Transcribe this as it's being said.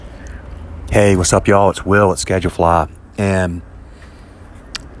Hey, what's up, y'all? It's Will at ScheduleFly, and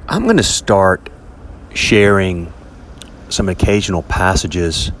I'm going to start sharing some occasional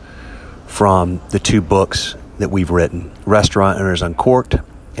passages from the two books that we've written, Restaurant Owners Uncorked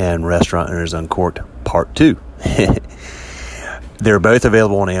and Restaurant Owners Uncorked Part 2. They're both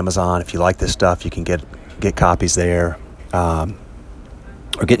available on Amazon. If you like this stuff, you can get copies there.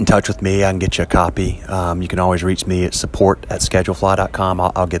 Or get in touch with me. I can get you a copy. You can always reach me at support@schedulefly.com.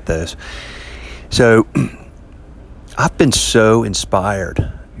 I'll get those. So I've been so inspired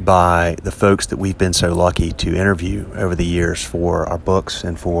by the folks that we've been so lucky to interview over the years for our books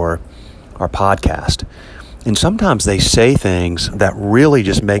and for our podcast. And sometimes they say things that really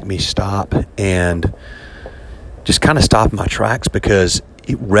just make me stop and just kind of stop in my tracks because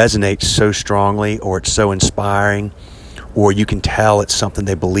it resonates so strongly, or it's so inspiring, or you can tell it's something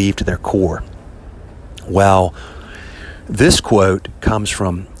they believe to their core. Well, this quote comes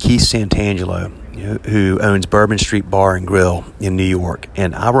from Keith Santangelo, who owns Bourbon Street Bar and Grill in New York.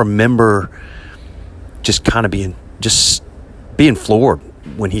 And I remember just kind of being floored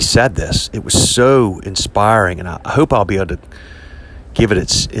when he said this. It was so inspiring, and I hope I'll be able to give it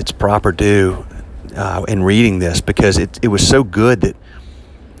its proper due in reading this, because it was so good that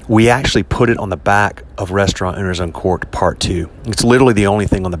we actually put it on the back of Restaurant Owners Uncorked Part 2. It's literally the only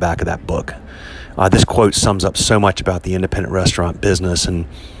thing on the back of that book. This quote sums up so much about the independent restaurant business and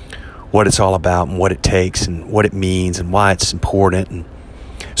what it's all about and what it takes and what it means and why it's important. And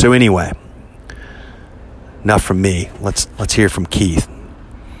so anyway, enough from me. Let's hear from Keith.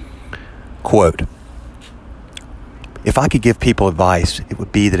 Quote, "If I could give people advice, it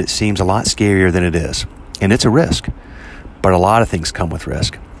would be that it seems a lot scarier than it is. And it's a risk. But a lot of things come with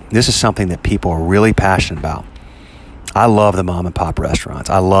risk. This is something that people are really passionate about. I love the mom and pop restaurants.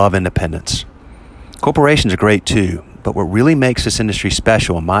 I love independence. Corporations are great too, but what really makes this industry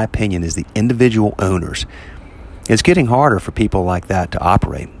special, in my opinion, is the individual owners. It's getting harder for people like that to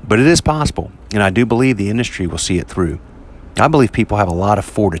operate, but it is possible, and I do believe the industry will see it through. I believe people have a lot of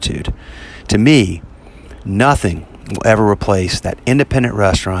fortitude. To me, nothing will ever replace that independent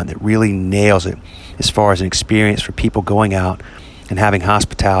restaurant that really nails it as far as an experience for people going out and having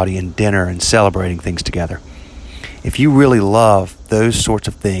hospitality and dinner and celebrating things together. If you really love those sorts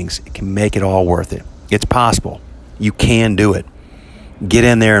of things, it can make it all worth it. It's possible. You can do it. Get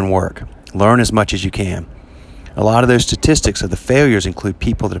in there and work. Learn as much as you can. A lot of those statistics of the failures include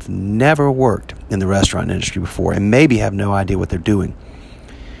people that have never worked in the restaurant industry before and maybe have no idea what they're doing.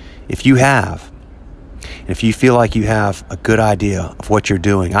 If you have, and if you feel like you have a good idea of what you're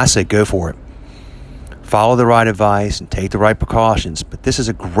doing, I say go for it. Follow the right advice and take the right precautions, but this is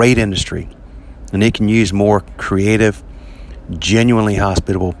a great industry, and it can use more creative, genuinely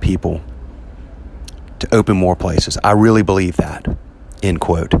hospitable people to open more places. I really believe that." End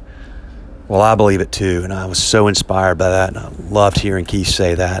quote. Well, I believe it too, and I was so inspired by that, and I loved hearing Keith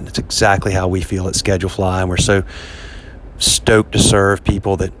say that. And it's exactly how we feel at ScheduleFly, and we're so stoked to serve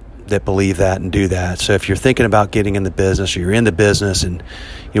people that believe that and do that. So if you're thinking about getting in the business, or you're in the business, and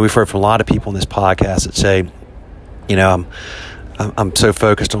we've heard from a lot of people in this podcast that say, I'm so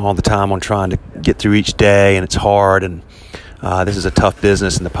focused all the time on trying to get through each day, and it's hard, and this is a tough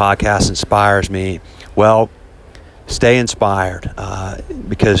business, and the podcast inspires me. Well, stay inspired,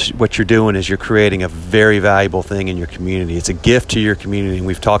 because what you're doing is you're creating a very valuable thing in your community. It's a gift to your community, and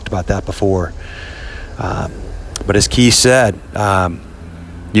we've talked about that before. But as Keith said,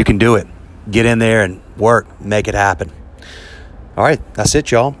 you can do it. Get in there and work, make it happen. All right, that's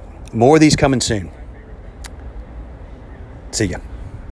it, y'all. More of these coming soon. See ya.